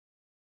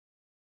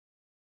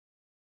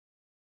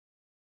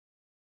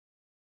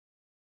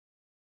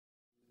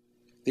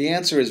The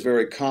answer is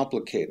very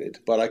complicated,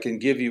 but I can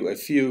give you a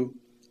few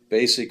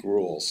basic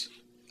rules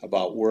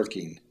about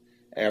working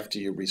after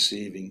you're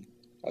receiving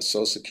a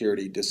Social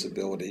Security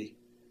Disability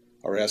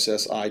or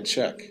SSI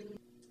check.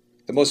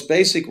 The most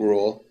basic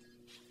rule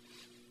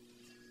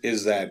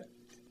is that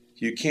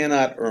you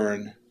cannot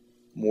earn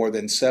more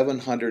than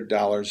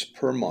 $700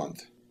 per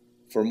month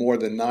for more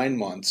than 9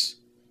 months,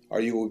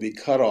 or you will be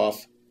cut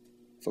off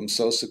from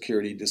Social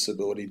Security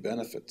disability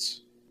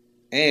benefits.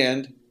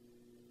 And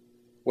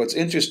what's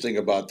interesting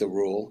about the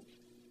rule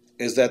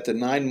is that the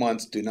 9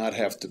 months do not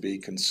have to be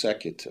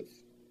consecutive.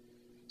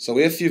 So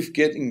if you're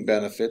getting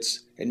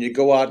benefits and you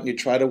go out and you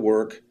try to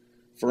work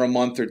for a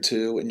month or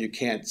two and you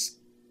can't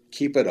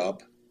keep it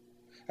up,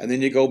 and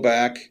then you go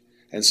back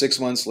and 6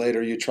 months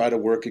later you try to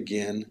work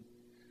again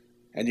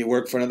and you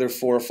work for another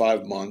 4 or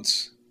 5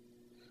 months,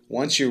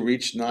 once you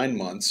reach 9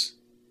 months,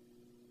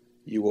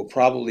 you will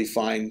probably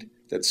find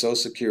that Social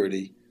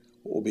Security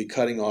will be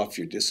cutting off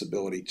your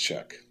disability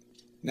check.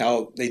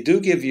 Now, they do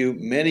give you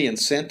many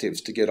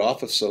incentives to get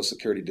off of Social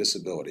Security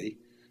disability,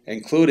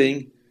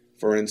 including,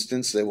 for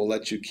instance, they will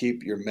let you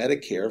keep your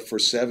Medicare for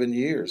 7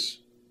 years,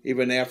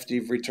 even after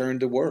you've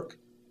returned to work,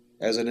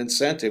 as an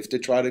incentive to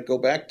try to go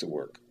back to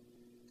work.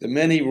 The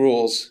many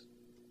rules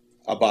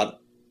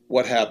about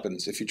what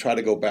happens if you try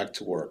to go back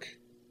to work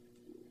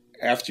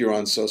after you're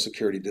on Social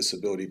Security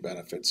disability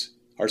benefits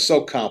are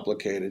so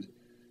complicated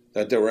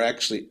that there were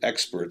actually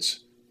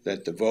experts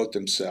that devote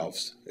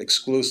themselves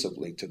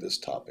exclusively to this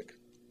topic.